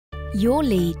Your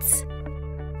leads.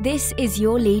 This is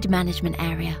your lead management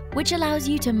area, which allows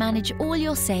you to manage all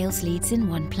your sales leads in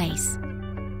one place.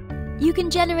 You can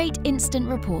generate instant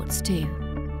reports too.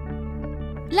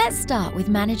 Let's start with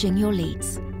managing your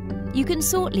leads. You can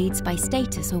sort leads by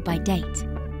status or by date.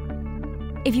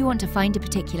 If you want to find a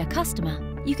particular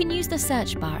customer, you can use the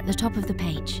search bar at the top of the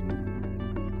page.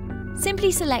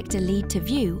 Simply select a lead to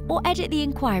view or edit the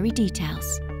inquiry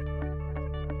details.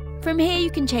 From here, you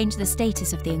can change the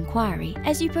status of the inquiry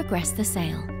as you progress the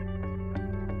sale.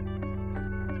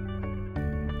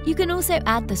 You can also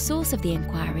add the source of the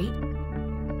inquiry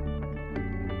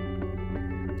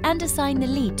and assign the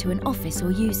lead to an office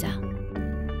or user.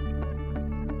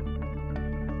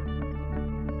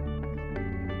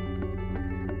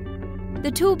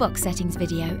 The Toolbox Settings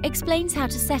video explains how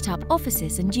to set up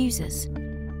offices and users.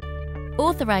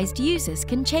 Authorized users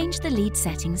can change the lead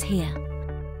settings here.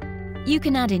 You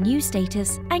can add a new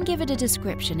status and give it a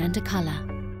description and a color.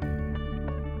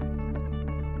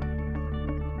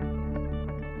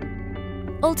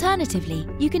 Alternatively,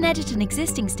 you can edit an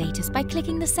existing status by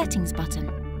clicking the Settings button.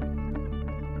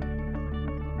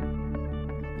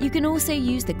 You can also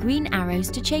use the green arrows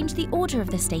to change the order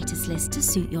of the status list to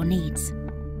suit your needs.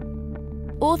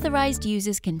 Authorized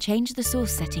users can change the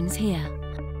source settings here.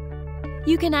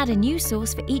 You can add a new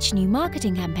source for each new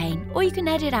marketing campaign, or you can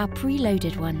edit our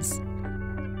preloaded ones.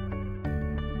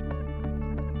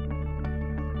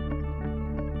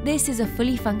 This is a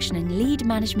fully functioning lead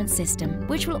management system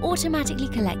which will automatically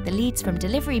collect the leads from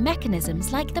delivery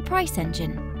mechanisms like the price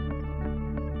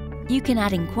engine. You can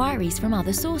add inquiries from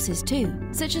other sources too,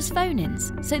 such as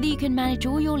phone-ins, so that you can manage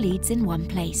all your leads in one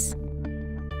place.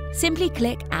 Simply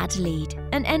click Add Lead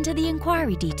and enter the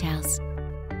inquiry details.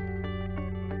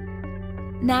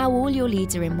 Now all your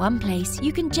leads are in one place,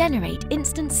 you can generate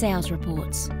instant sales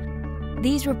reports.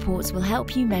 These reports will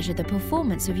help you measure the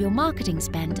performance of your marketing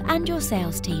spend and your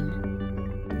sales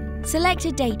team. Select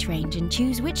a date range and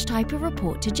choose which type of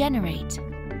report to generate.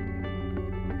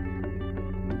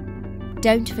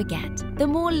 Don't forget, the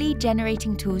more lead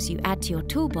generating tools you add to your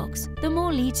toolbox, the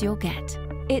more leads you'll get.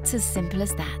 It's as simple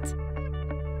as that.